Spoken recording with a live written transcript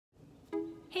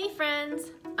Hey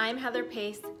friends, I'm Heather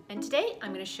Pace, and today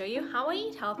I'm going to show you how I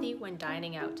eat healthy when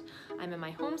dining out. I'm in my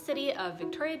home city of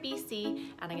Victoria, BC,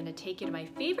 and I'm going to take you to my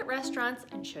favorite restaurants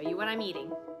and show you what I'm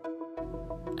eating.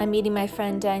 I'm meeting my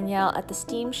friend Danielle at the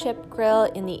Steamship Grill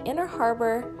in the Inner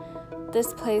Harbor.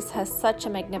 This place has such a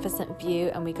magnificent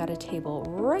view, and we got a table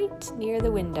right near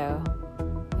the window.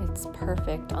 It's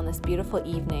perfect on this beautiful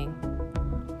evening.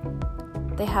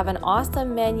 They have an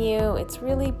awesome menu. It's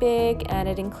really big and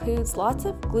it includes lots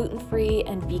of gluten-free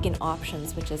and vegan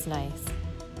options, which is nice.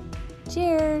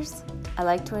 Cheers! I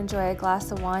like to enjoy a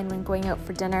glass of wine when going out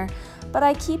for dinner, but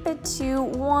I keep it to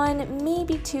 1,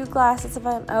 maybe 2 glasses if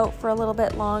I'm out for a little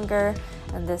bit longer,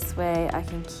 and this way I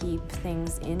can keep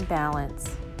things in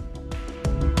balance.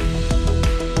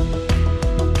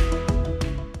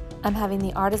 I'm having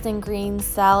the artisan greens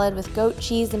salad with goat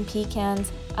cheese and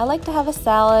pecans. I like to have a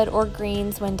salad or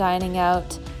greens when dining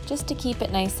out, just to keep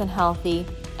it nice and healthy.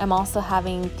 I'm also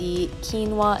having the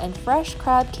quinoa and fresh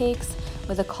crab cakes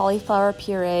with a cauliflower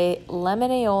puree, lemon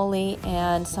aioli,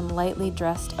 and some lightly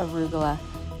dressed arugula.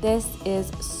 This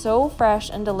is so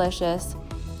fresh and delicious,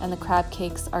 and the crab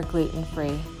cakes are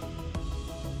gluten-free.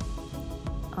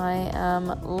 I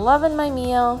am loving my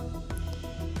meal.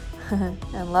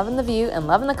 And loving the view and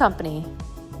loving the company.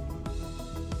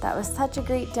 That was such a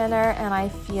great dinner, and I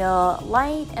feel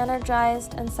light,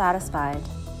 energized, and satisfied.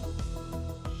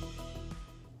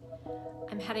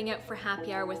 I'm heading out for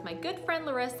happy hour with my good friend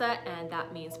Larissa, and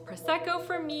that means Prosecco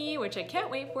for me, which I can't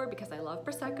wait for because I love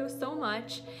Prosecco so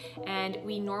much. And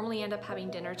we normally end up having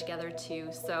dinner together too,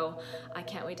 so I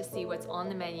can't wait to see what's on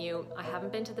the menu. I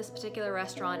haven't been to this particular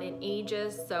restaurant in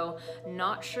ages, so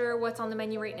not sure what's on the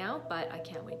menu right now, but I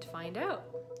can't wait to find out.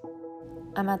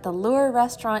 I'm at the Lure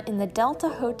restaurant in the Delta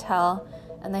Hotel,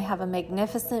 and they have a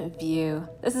magnificent view.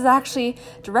 This is actually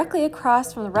directly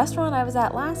across from the restaurant I was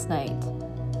at last night.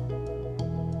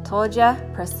 Told ya,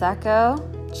 Prosecco.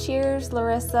 Cheers,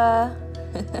 Larissa.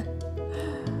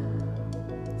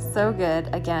 So good.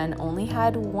 Again, only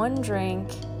had 1 drink,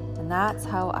 and that's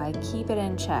how I keep it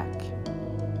in check.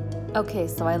 Okay,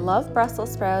 so I love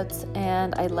Brussels sprouts,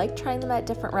 and I like trying them at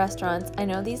different restaurants. I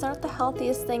know these aren't the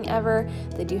healthiest thing ever.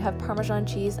 They do have Parmesan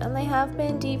cheese, and they have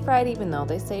been deep fried, even though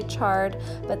they say charred,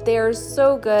 but they are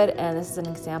so good, and this is an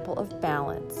example of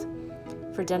balance.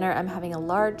 For dinner, I'm having a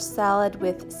large salad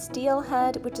with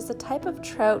steelhead, which is a type of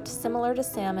trout similar to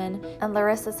salmon, and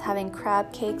Larissa's having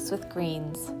crab cakes with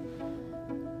greens.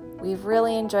 We've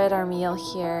really enjoyed our meal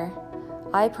here.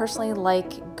 I personally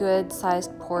like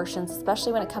good-sized portions,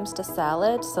 especially when it comes to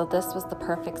salad, so this was the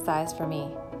perfect size for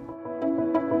me.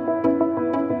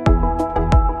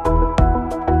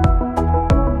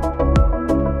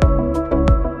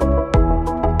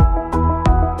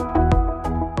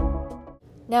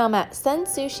 Now I'm at Sen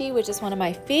Sushi, which is one of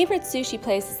my favorite sushi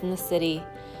places in the city.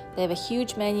 They have a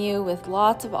huge menu with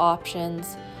lots of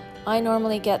options. I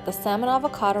normally get the salmon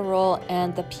avocado roll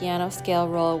and the piano scale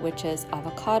roll, which is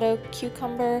avocado,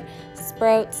 cucumber,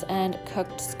 sprouts, and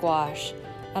cooked squash.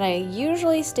 And I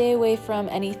usually stay away from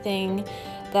anything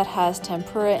that has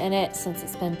tempura in it since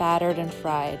it's been battered and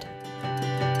fried.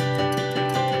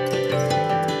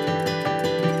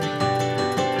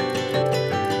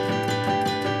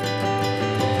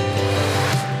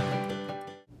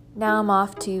 Now I'm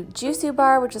off to Juicy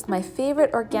Bar, which is my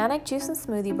favorite organic juice and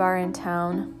smoothie bar in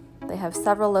town. They have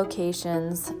several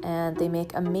locations, and they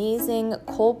make amazing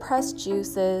cold-pressed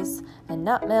juices and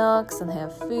nut milks, and they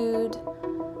have food.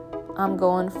 I'm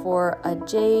going for a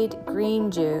jade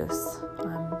green juice.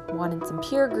 I'm wanting some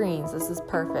pure greens. This is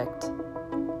perfect.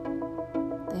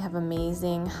 They have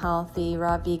amazing, healthy,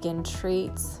 raw vegan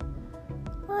treats.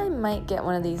 I might get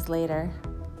one of these later.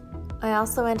 I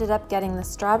also ended up getting the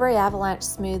Strawberry Avalanche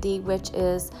smoothie, which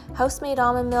is house-made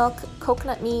almond milk,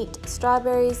 coconut meat,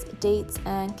 strawberries, dates,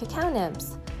 and cacao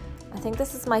nibs. I think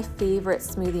this is my favorite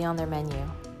smoothie on their menu.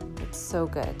 It's so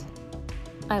good.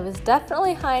 I was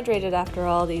definitely hydrated after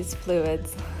all these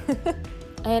fluids.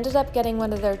 I ended up getting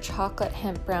one of their chocolate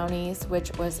hemp brownies,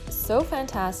 which was so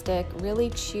fantastic,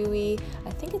 really chewy. I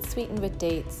think it's sweetened with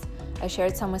dates. I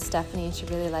shared some with Stephanie and she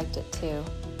really liked it too.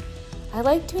 I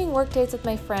like doing work dates with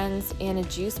my friends in a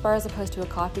juice bar as opposed to a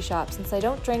coffee shop since I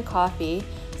don't drink coffee,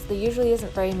 so there usually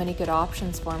isn't very many good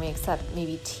options for me except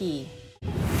maybe tea.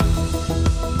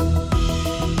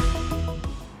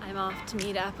 I'm off to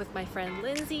meet up with my friend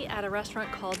Lindsay at a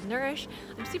restaurant called Nourish.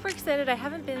 I'm super excited. I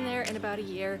haven't been there in about a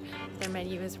year. Their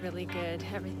menu is really good.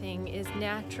 Everything is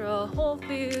natural, whole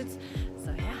foods,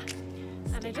 so yeah.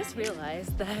 And I just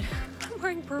realized that I'm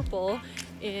wearing purple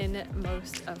in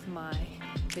most of my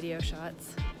video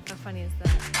shots. How funny is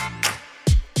that?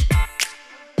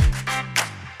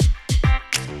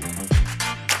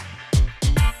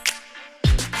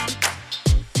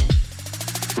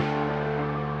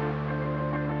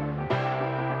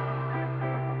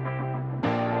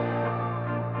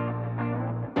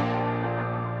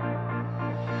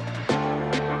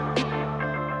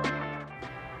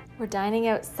 We're dining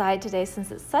outside today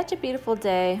since it's such a beautiful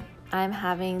day. I'm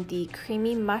having the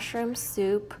creamy mushroom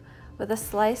soup with a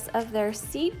slice of their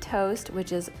seed toast,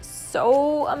 which is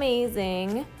so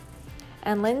amazing.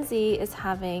 And Lindsay is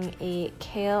having a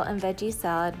kale and veggie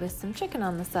salad with some chicken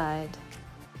on the side.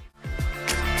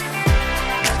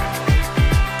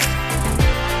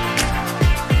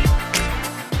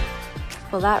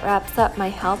 Well, that wraps up my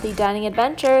healthy dining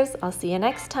adventures. I'll see you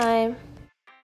next time.